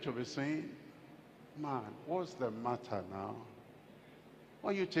 Are you going to be saying, man, what's the matter now? Why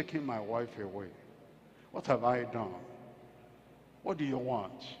are you taking my wife away? What have I done? What do you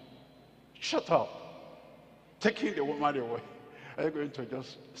want? Shut up. Taking the woman away. Are you going to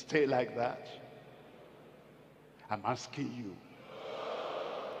just stay like that? I'm asking you.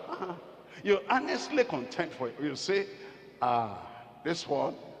 You honestly contend for it. You say, this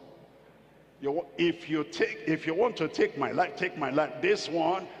one, if you want to take my life, take my life. This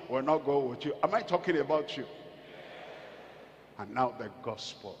one will not go with you. Am I talking about you? And now the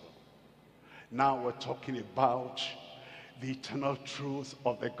gospel. Now we're talking about the eternal truth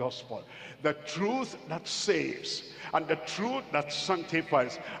of the gospel. The truth that saves, and the truth that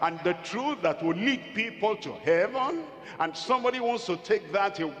sanctifies, and the truth that will lead people to heaven. And somebody wants to take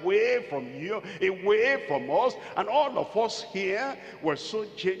that away from you, away from us. And all of us here, we're so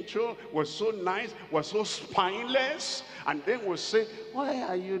gentle, we're so nice, we're so spineless. And then we'll say, why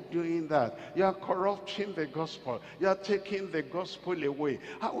are you doing that? You are corrupting the gospel. You are taking the gospel away.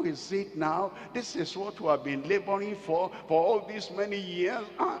 How is it now? This is what we have been laboring for all these many years.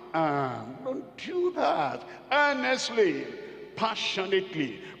 Don't do that. Earnestly,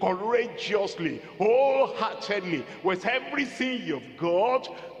 passionately, courageously, wholeheartedly, with everything you've got,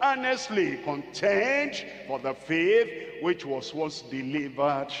 earnestly contend for the faith which was once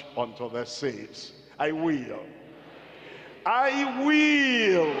delivered unto the saints. I will. I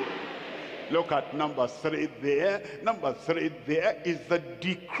will. Look at number 3 there. Number 3 there is the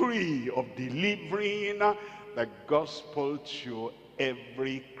decree of delivering the gospel to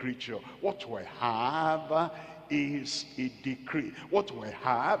every creature. What we have is a decree. What we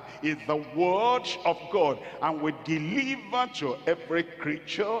have is the word of God, and we deliver to every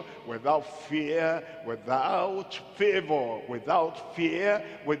creature without fear, without favor, without fear,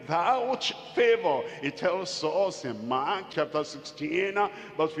 without favor. It tells us in Mark chapter 16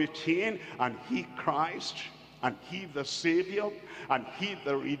 verse 15, and he Christ, and he the Savior, and he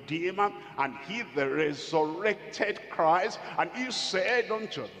the Redeemer, and he the resurrected Christ, and he said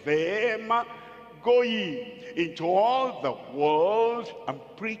unto them, Go ye into all the world and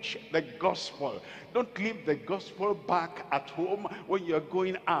preach the gospel. Don't leave the gospel back at home when you're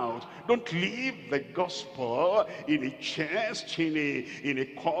going out. Don't leave the gospel in a chest, in a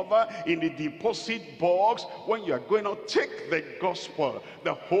cover, in a deposit box. When you're going out, take the gospel,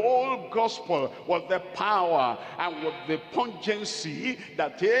 the whole gospel, with the power and with the pungency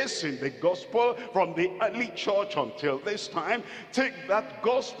that is in the gospel from the early church until this time. Take that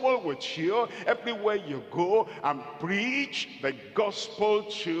gospel with you everywhere you go and preach the gospel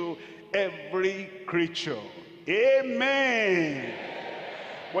to every creature. Amen.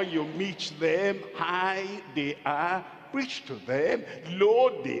 When you meet them, high they are, preach to them.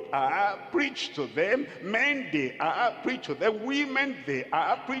 Low they are, preach to them. Men they are, preach to them. Women they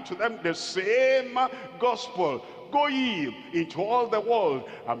are, preach to them the same gospel. Go ye into all the world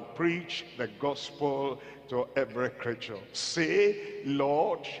and preach the gospel to every creature. Say,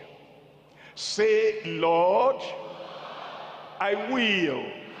 Lord, I will,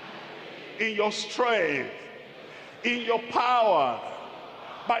 in your strength, in your power,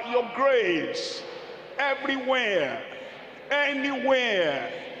 by your grace, everywhere,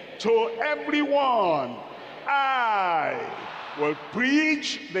 anywhere, to everyone, I will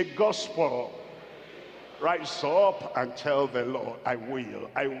preach the gospel. Rise up and tell the Lord, I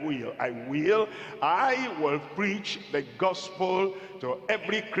will preach the gospel to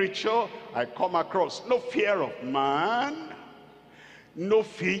every creature I come across. No fear of man, no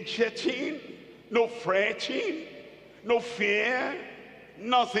fidgeting, no fretting, no fear,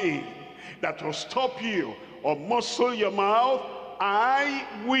 nothing that will stop you or muzzle your mouth. I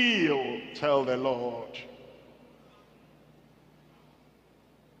will tell the Lord.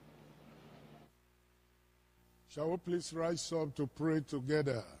 Shall we please rise up to pray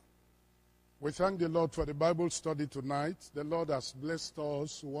together? We thank the Lord for the Bible study tonight. The Lord has blessed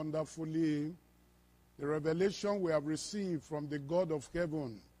us wonderfully. The revelation we have received from the God of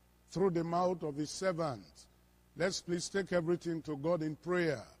heaven through the mouth of his servant. Let's please take everything to God in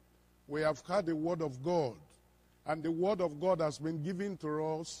prayer. We have heard the word of God, and the word of God has been given to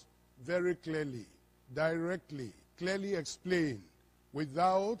us very clearly, directly, clearly explained,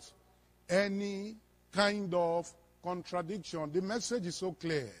 without any kind of contradiction. The message is so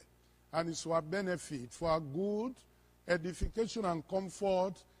clear, and it's for our benefit, for our good, edification and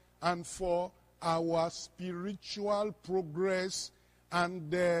comfort, and for our spiritual progress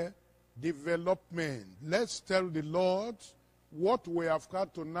and development. Let's tell the Lord what we have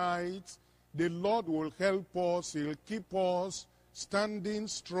heard tonight. The Lord will help us. He'll keep us standing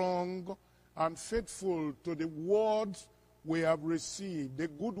strong and faithful to the word we have received, the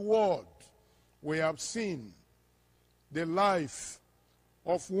good word. We have seen the life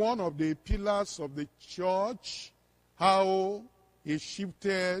of one of the pillars of the church, how he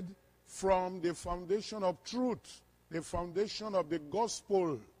shifted from the foundation of truth, the foundation of the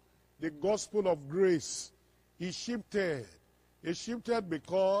gospel of grace. He shifted. He shifted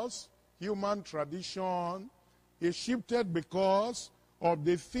because human tradition. He shifted because of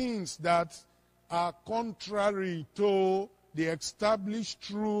the things that are contrary to the established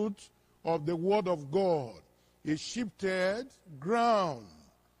truth of the word of God. He shifted ground,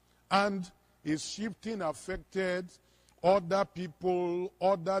 and his shifting affected other people,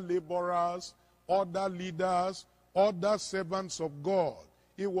 other laborers, other leaders, other servants of God.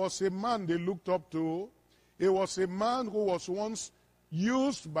 He was a man they looked up to. He was a man who was once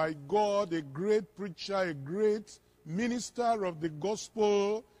used by God, a great preacher, a great minister of the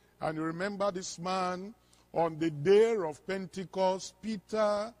gospel. And you remember this man on the day of Pentecost,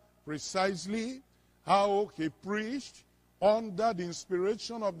 Peter, precisely how he preached under the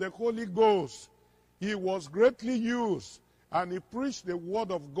inspiration of the Holy Ghost. He was greatly used, and he preached the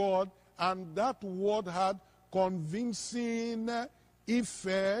word of God, and that word had convincing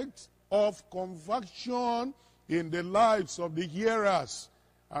effect of conversion in the lives of the hearers.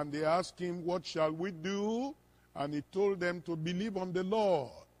 And they asked him, what shall we do? And he told them to believe on the Lord.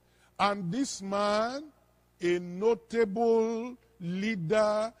 And this man, a notable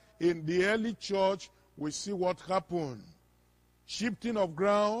leader in the early church, we see what happened. Shifting of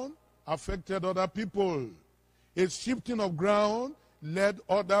ground affected other people. A shifting of ground led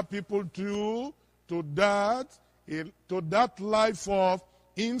other people to that life of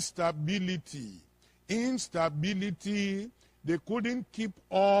instability. Instability, they couldn't keep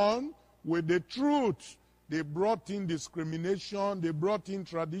on with the truth. They brought in discrimination, they brought in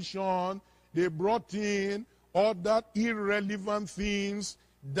tradition, they brought in other irrelevant things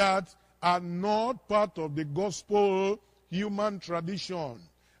that are not part of the gospel human tradition.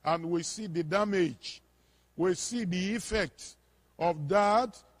 And we see the damage. We see the effect of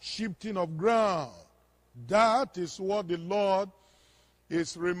that shifting of ground. That is what the Lord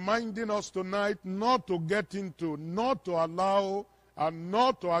is reminding us tonight not to get into, not to allow, and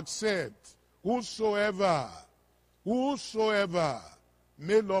not to accept. Whosoever,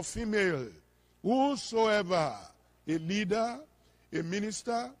 male or female, whosoever, a leader, a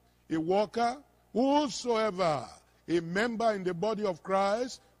minister, a worker, whosoever, a member in the body of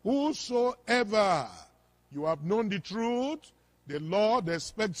Christ, whosoever, you have known the truth, the Lord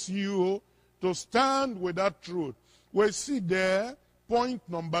expects you to stand with that truth. We see there, point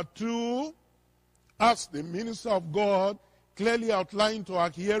number 2, as the minister of God clearly outlined to our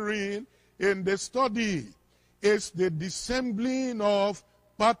hearing in the study, is the dissembling of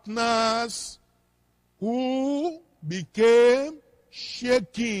partners who became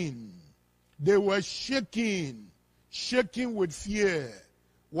shaking. They were shaking with fear.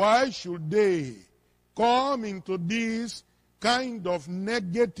 Why should they come into this kind of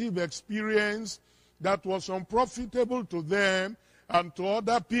negative experience that was unprofitable to them and to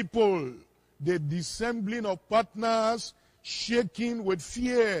other people? The dissembling of partners, shaking with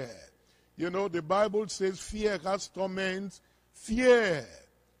fear. You know, the Bible says fear has torment. Fear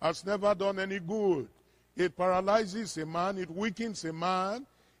has never done any good. It paralyzes a man, it weakens a man,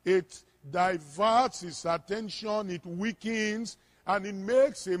 it diverts his attention, it weakens, and it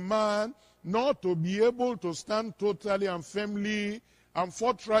makes a man not to be able to stand totally and firmly and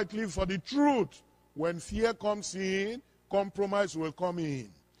forthrightly for the truth. When fear comes in, compromise will come in.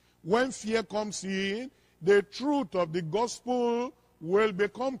 When fear comes in, the truth of the gospel will be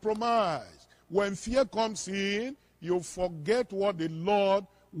compromised. When fear comes in, you forget what the Lord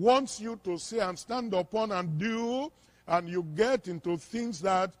wants you to say and stand upon and do, and you get into things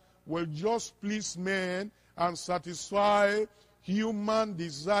that will just please men and satisfy human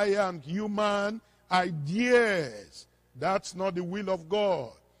desire and human ideas. That's not the will of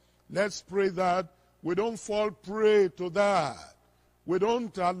God. Let's pray that we don't fall prey to that. We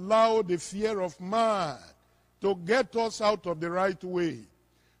don't allow the fear of man to get us out of the right way,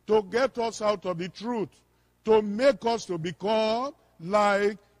 to get us out of the truth, to make us to become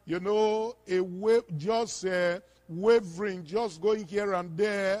like, you know, just wavering, just going here and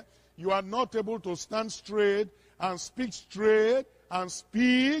there. You are not able to stand straight and speak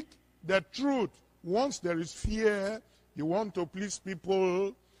the truth. Once there is fear, you want to please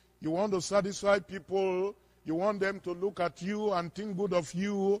people, you want to satisfy people, you want them to look at you and think good of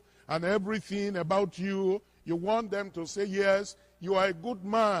you and everything about you. You want them to say, yes, you are a good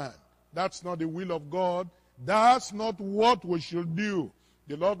man. That's not the will of God. That's not what we should do.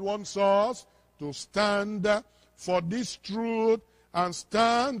 The Lord wants us to stand for this truth and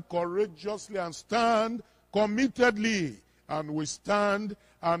stand courageously and stand committedly. And we stand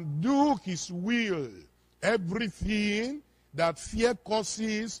and do his will. Everything that fear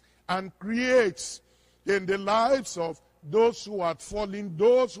causes and creates in the lives of those who had fallen,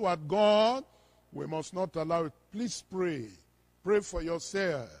 those who had gone, we must not allow it. Please pray. Pray for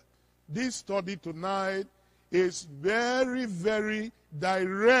yourself. This study tonight is very, very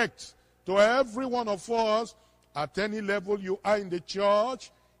direct to every one of us at any level you are in the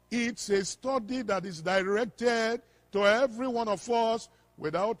church. It's a study that is directed to every one of us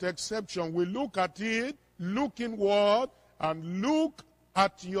without exception. We look at it, look inward, and look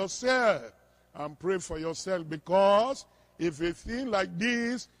at yourself and pray for yourself, because if a thing like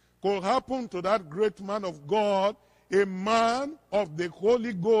this could happen to that great man of God, a man of the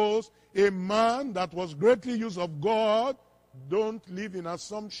Holy Ghost, a man that was greatly used of God, don't live in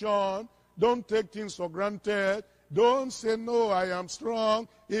assumption. Don't take things for granted. Don't say, no, I am strong.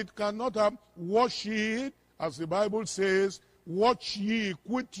 It cannot have. Watch ye, as the Bible says, watch ye,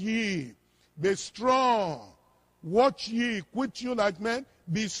 quit ye, be strong. Watch ye, quit you like men,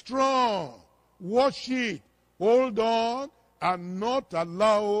 be strong. Watch it, hold on, and not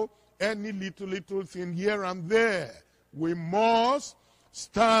allow any little thing here and there. We must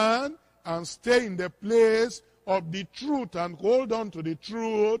stand and stay in the place of the truth and hold on to the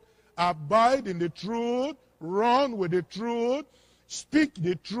truth, abide in the truth, run with the truth, speak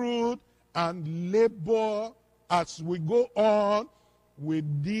the truth, and labor as we go on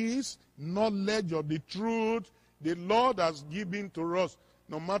with this knowledge of the truth the Lord has given to us.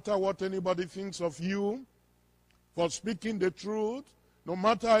 No matter what anybody thinks of you for speaking the truth, no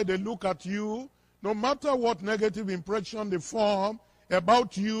matter how they look at you, no matter what negative impression they form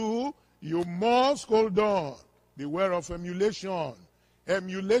about you, you must hold on. Beware of emulation.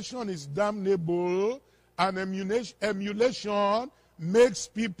 Emulation is damnable, and emulation makes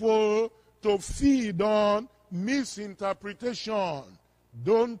people to feed on misinterpretation.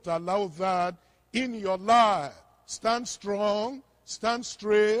 Don't allow that in your life. Stand strong, stand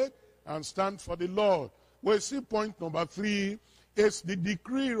straight, and stand for the Lord. We see point number 3 is the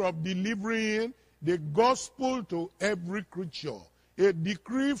decree of delivering the gospel to every creature. A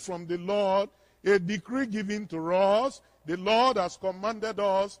decree from the Lord, a decree given to us. The Lord has commanded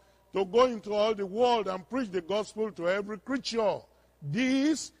us to go into all the world and preach the gospel to every creature.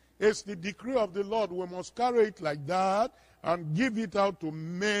 This is the decree of the Lord. We must carry it like that and give it out to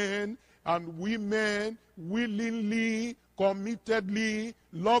men and women willingly, committedly,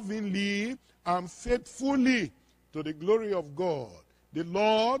 lovingly, and faithfully to the glory of God. The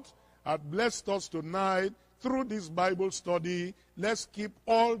Lord had blessed us tonight through this Bible study. Let's keep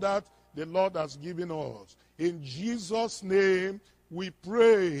all that the Lord has given us. In Jesus' name we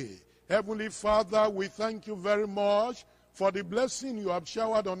pray. Heavenly Father, we thank you very much for the blessing you have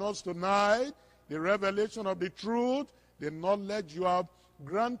showered on us tonight, the revelation of the truth, the knowledge you have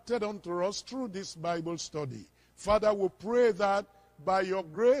granted unto us through this Bible study. Father, we pray that by your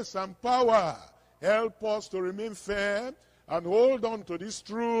grace and power, help us to remain firm and hold on to this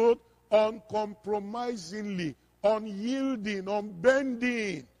truth uncompromisingly, unyielding,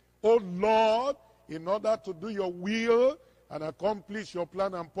 unbending, oh Lord, in order to do your will and accomplish your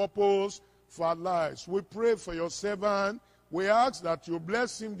plan and purpose for our lives. We pray for your servant. We ask that you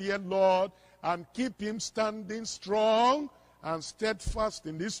bless him, dear Lord, and keep him standing strong and steadfast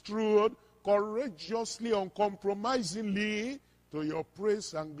in this truth, courageously, uncompromisingly, to your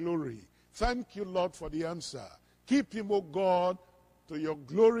praise and glory. Thank you, Lord, for the answer. Keep him, O God, to your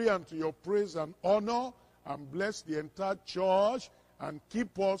glory and to your praise and honor, and bless the entire church, and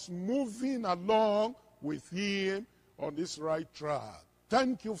keep us moving along with him on this right track.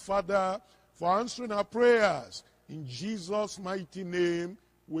 Thank you, Father, for answering our prayers. In Jesus' mighty name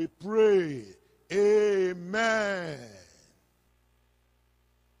we pray. Amen.